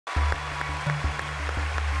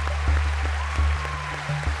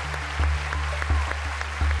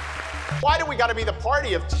Why do we got to be the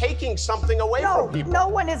party of taking something away from people? No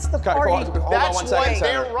one is the party. That's what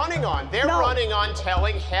they're running on. They're running on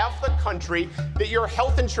telling half the country that your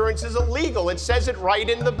health insurance is illegal. It says it right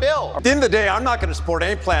in the bill. At the end of the day, I'm not going to support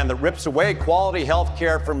any plan that rips away quality health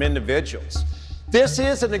care from individuals. This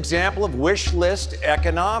is an example of wish list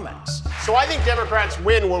economics. So I think Democrats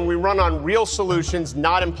win when we run on real solutions,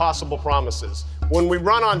 not impossible promises. When we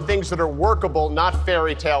run on things that are workable, not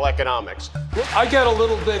fairy tale economics. I get a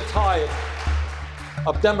little bit tired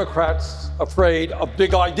of Democrats afraid of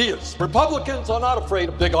big ideas. Republicans are not afraid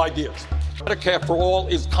of big ideas. Medicare for All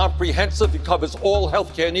is comprehensive. It covers all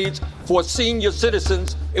health care needs for senior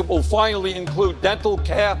citizens. It will finally include dental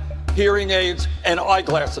care, hearing aids, and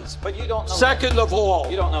eyeglasses. But you don't know Second that. of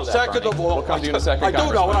all. You don't know that, Second Bernie. of all. We'll come to you in a second, I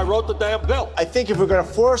do know, and I wrote the damn bill. I think if we're going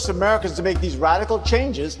to force Americans to make these radical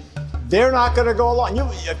changes, they're not going to go along. You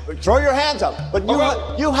throw your hands up, but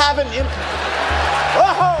you haven't.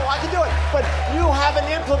 Whoa, I can do it. But you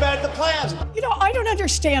haven't implemented the plans. You know, I don't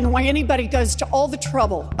understand why anybody goes to all the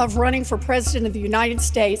trouble of running for president of the United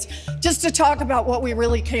States just to talk about what we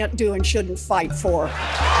really can't do and shouldn't fight for.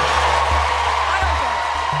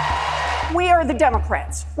 We are the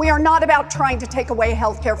Democrats. We are not about trying to take away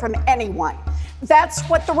health care from anyone. That's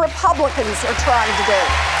what the Republicans are trying to do.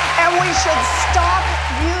 And we should stop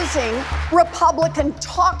using Republican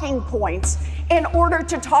talking points in order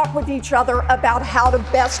to talk with each other about how to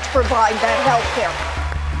best provide that health care.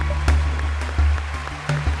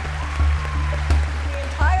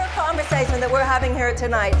 Conversation that we're having here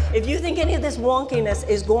tonight, if you think any of this wonkiness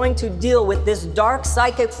is going to deal with this dark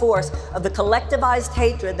psychic force of the collectivized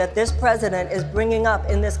hatred that this president is bringing up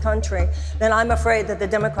in this country, then I'm afraid that the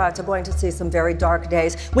Democrats are going to see some very dark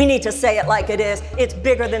days. We need to say it like it is. It's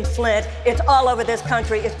bigger than Flint. It's all over this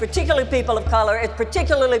country. It's particularly people of color. It's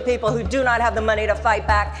particularly people who do not have the money to fight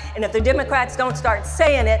back. And if the Democrats don't start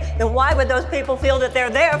saying it, then why would those people feel that they're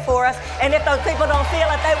there for us? And if those people don't feel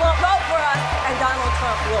it, they won't vote for us, and Donald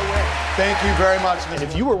Trump will win. Thank you very much. And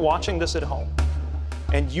if you were watching this at home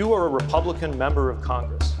and you are a Republican member of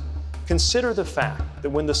Congress, consider the fact that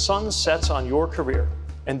when the sun sets on your career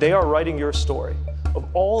and they are writing your story of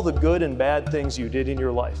all the good and bad things you did in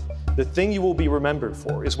your life, the thing you will be remembered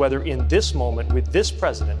for is whether in this moment with this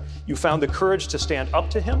president you found the courage to stand up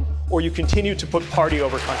to him or you continue to put party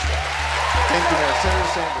over country. Thank you, Mayor. Senator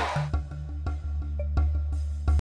Sanders.